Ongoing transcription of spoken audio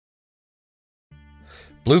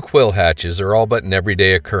Blue quill hatches are all but an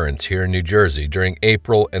everyday occurrence here in New Jersey during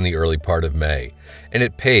April and the early part of May, and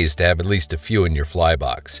it pays to have at least a few in your fly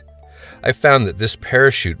box. I found that this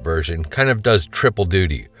parachute version kind of does triple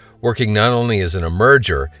duty, working not only as an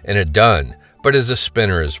emerger and a dun, but as a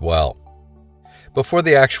spinner as well. Before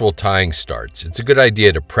the actual tying starts, it's a good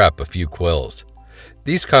idea to prep a few quills.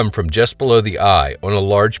 These come from just below the eye on a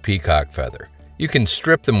large peacock feather. You can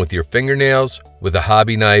strip them with your fingernails, with a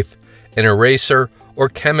hobby knife, an eraser, or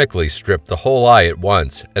chemically strip the whole eye at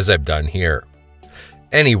once, as I've done here.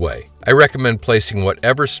 Anyway, I recommend placing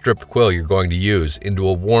whatever stripped quill you're going to use into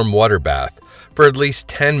a warm water bath for at least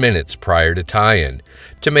 10 minutes prior to tie-in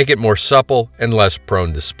to make it more supple and less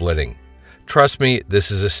prone to splitting. Trust me, this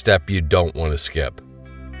is a step you don't want to skip.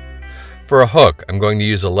 For a hook, I'm going to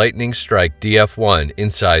use a Lightning Strike DF1 in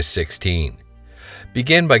size 16.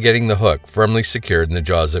 Begin by getting the hook firmly secured in the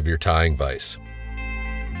jaws of your tying vise.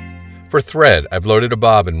 For thread, I've loaded a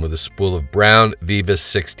bobbin with a spool of brown Veevus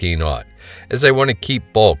 16/0, as I want to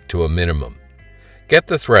keep bulk to a minimum. Get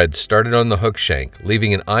the thread started on the hook shank,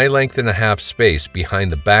 leaving an eye length and a half space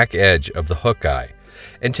behind the back edge of the hook eye,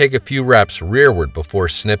 and take a few wraps rearward before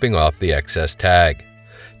snipping off the excess tag.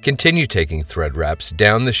 Continue taking thread wraps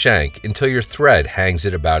down the shank until your thread hangs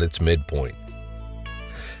at about its midpoint.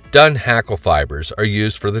 Dun hackle fibers are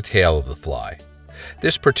used for the tail of the fly.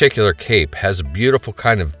 This particular cape has a beautiful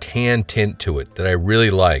kind of tan tint to it that I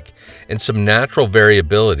really like, and some natural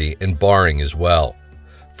variability in barring as well.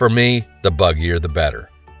 For me, the buggier the better.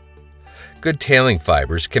 Good tailing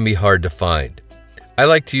fibers can be hard to find. I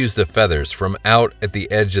like to use the feathers from out at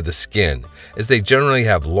the edge of the skin, as they generally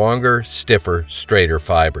have longer, stiffer, straighter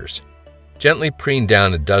fibers. Gently preen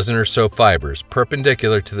down a dozen or so fibers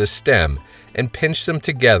perpendicular to the stem and pinch them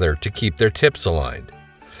together to keep their tips aligned.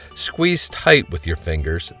 Squeeze tight with your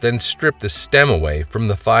fingers, then strip the stem away from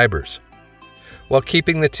the fibers. While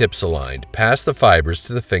keeping the tips aligned, pass the fibers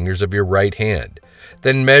to the fingers of your right hand,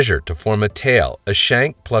 then measure to form a tail, a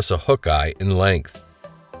shank plus a hook eye in length.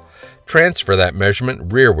 Transfer that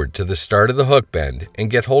measurement rearward to the start of the hook bend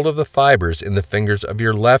and get hold of the fibers in the fingers of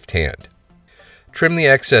your left hand. Trim the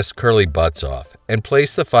excess curly butts off and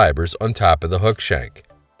place the fibers on top of the hook shank.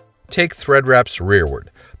 Take thread wraps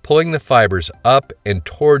rearward, pulling the fibers up and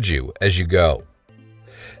towards you as you go.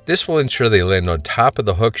 This will ensure they land on top of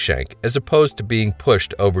the hook shank as opposed to being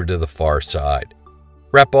pushed over to the far side.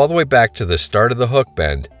 Wrap all the way back to the start of the hook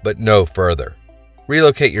bend, but no further.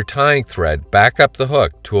 Relocate your tying thread back up the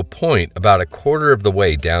hook to a point about a quarter of the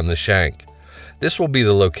way down the shank. This will be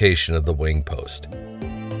the location of the wing post.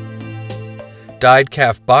 Dyed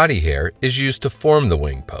calf body hair is used to form the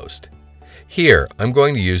wing post. Here, I'm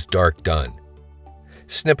going to use dark dun.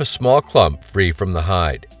 Snip a small clump free from the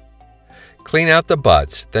hide. Clean out the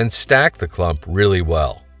butts, then stack the clump really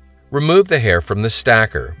well. Remove the hair from the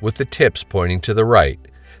stacker with the tips pointing to the right,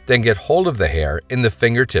 then get hold of the hair in the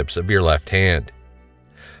fingertips of your left hand.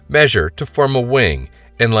 Measure to form a wing,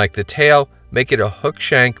 and like the tail, make it a hook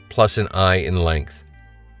shank plus an eye in length.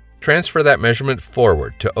 Transfer that measurement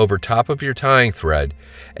forward to over top of your tying thread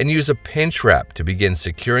and use a pinch wrap to begin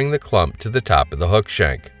securing the clump to the top of the hook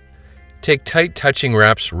shank. Take tight touching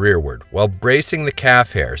wraps rearward while bracing the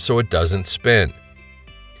calf hair so it doesn't spin.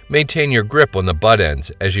 Maintain your grip on the butt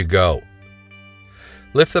ends as you go.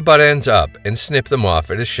 Lift the butt ends up and snip them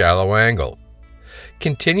off at a shallow angle.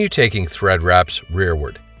 Continue taking thread wraps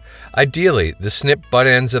rearward. Ideally, the snipped butt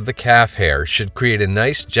ends of the calf hair should create a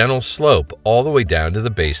nice gentle slope all the way down to the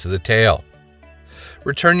base of the tail.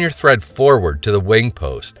 Return your thread forward to the wing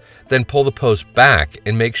post, then pull the post back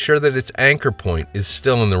and make sure that its anchor point is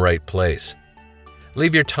still in the right place.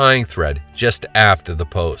 Leave your tying thread just after the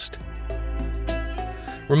post.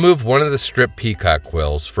 Remove one of the stripped peacock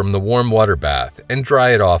quills from the warm water bath and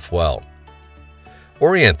dry it off well.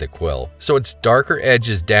 Orient the quill so its darker edge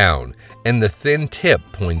is down and the thin tip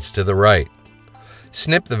points to the right.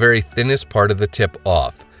 Snip the very thinnest part of the tip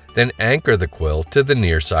off, then anchor the quill to the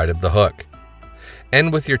near side of the hook.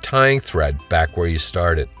 End with your tying thread back where you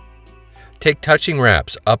started. Take touching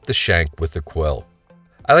wraps up the shank with the quill.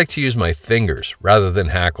 I like to use my fingers rather than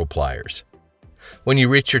hackle pliers. When you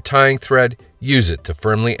reach your tying thread, use it to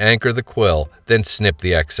firmly anchor the quill, then snip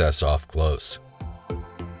the excess off close.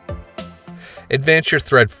 Advance your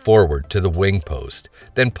thread forward to the wing post,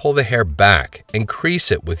 then pull the hair back and crease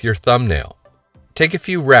it with your thumbnail. Take a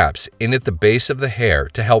few wraps in at the base of the hair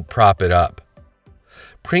to help prop it up.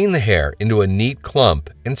 Preen the hair into a neat clump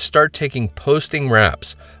and start taking posting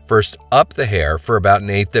wraps, first up the hair for about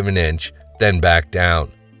 1/8 of an inch, then back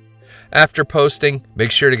down. After posting,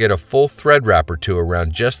 make sure to get a full thread wrap or two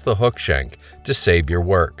around just the hook shank to save your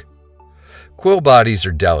work. Quill bodies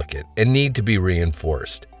are delicate and need to be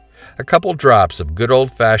reinforced. A couple drops of good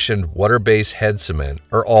old-fashioned water-based head cement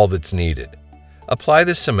are all that's needed. Apply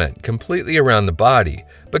the cement completely around the body,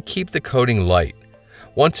 but keep the coating light.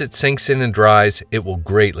 Once it sinks in and dries, it will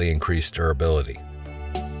greatly increase durability.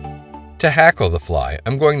 To hackle the fly,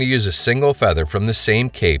 I'm going to use a single feather from the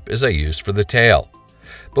same cape as I used for the tail.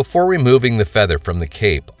 Before removing the feather from the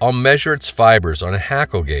cape, I'll measure its fibers on a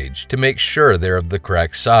hackle gauge to make sure they're of the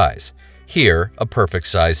correct size. Here, a perfect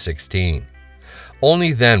size 16.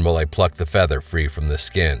 Only then will I pluck the feather free from the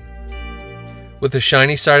skin. With the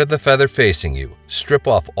shiny side of the feather facing you, strip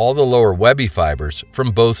off all the lower webby fibers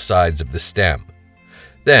from both sides of the stem.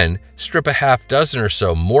 Then, strip a half dozen or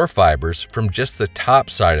so more fibers from just the top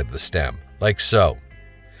side of the stem, like so.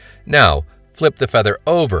 Now, flip the feather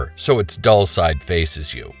over so its dull side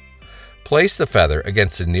faces you. Place the feather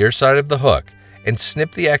against the near side of the hook and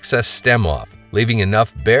snip the excess stem off, leaving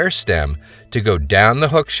enough bare stem to go down the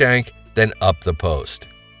hook shank, then up the post.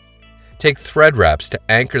 Take thread wraps to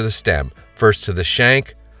anchor the stem, first to the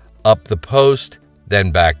shank, up the post,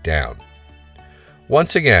 then back down.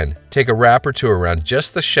 Once again, take a wrap or two around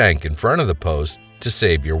just the shank in front of the post to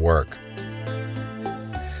save your work.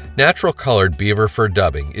 Natural colored beaver fur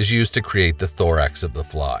dubbing is used to create the thorax of the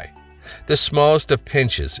fly. The smallest of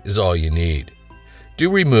pinches is all you need. Do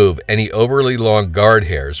remove any overly long guard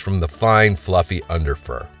hairs from the fine, fluffy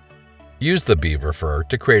underfur. Use the beaver fur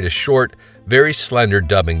to create a short, very slender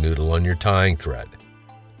dubbing noodle on your tying thread.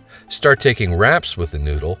 Start taking wraps with the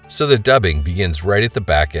noodle so the dubbing begins right at the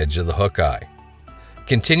back edge of the hook eye.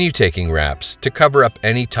 Continue taking wraps to cover up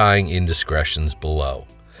any tying indiscretions below.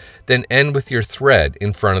 Then end with your thread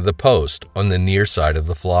in front of the post on the near side of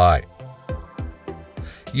the fly.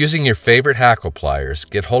 Using your favorite hackle pliers,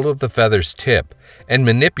 get hold of the feather's tip and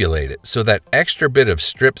manipulate it so that extra bit of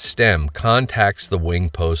stripped stem contacts the wing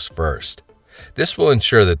post first. This will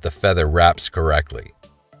ensure that the feather wraps correctly.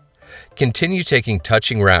 Continue taking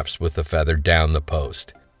touching wraps with the feather down the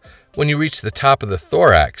post. When you reach the top of the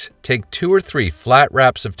thorax, take 2 or 3 flat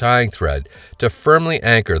wraps of tying thread to firmly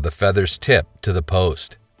anchor the feather's tip to the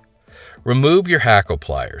post. Remove your hackle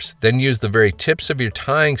pliers, then use the very tips of your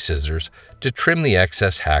tying scissors to trim the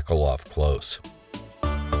excess hackle off close.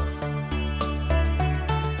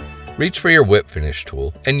 Reach for your whip finish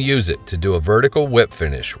tool and use it to do a vertical whip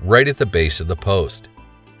finish right at the base of the post.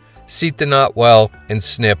 Seat the knot well and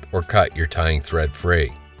snip or cut your tying thread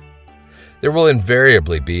free. There will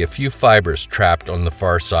invariably be a few fibers trapped on the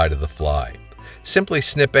far side of the fly. Simply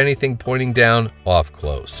snip anything pointing down off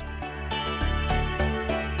close.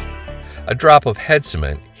 A drop of head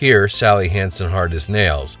cement, here Sally Hansen hard as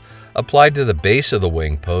nails, applied to the base of the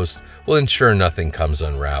wing post will ensure nothing comes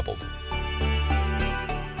unraveled.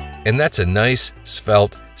 And that's a nice,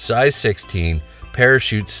 svelte, size 16,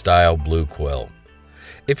 parachute-style blue quill.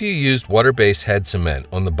 If you used water-based head cement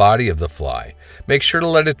on the body of the fly, make sure to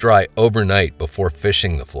let it dry overnight before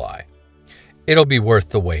fishing the fly. It'll be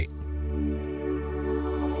worth the wait.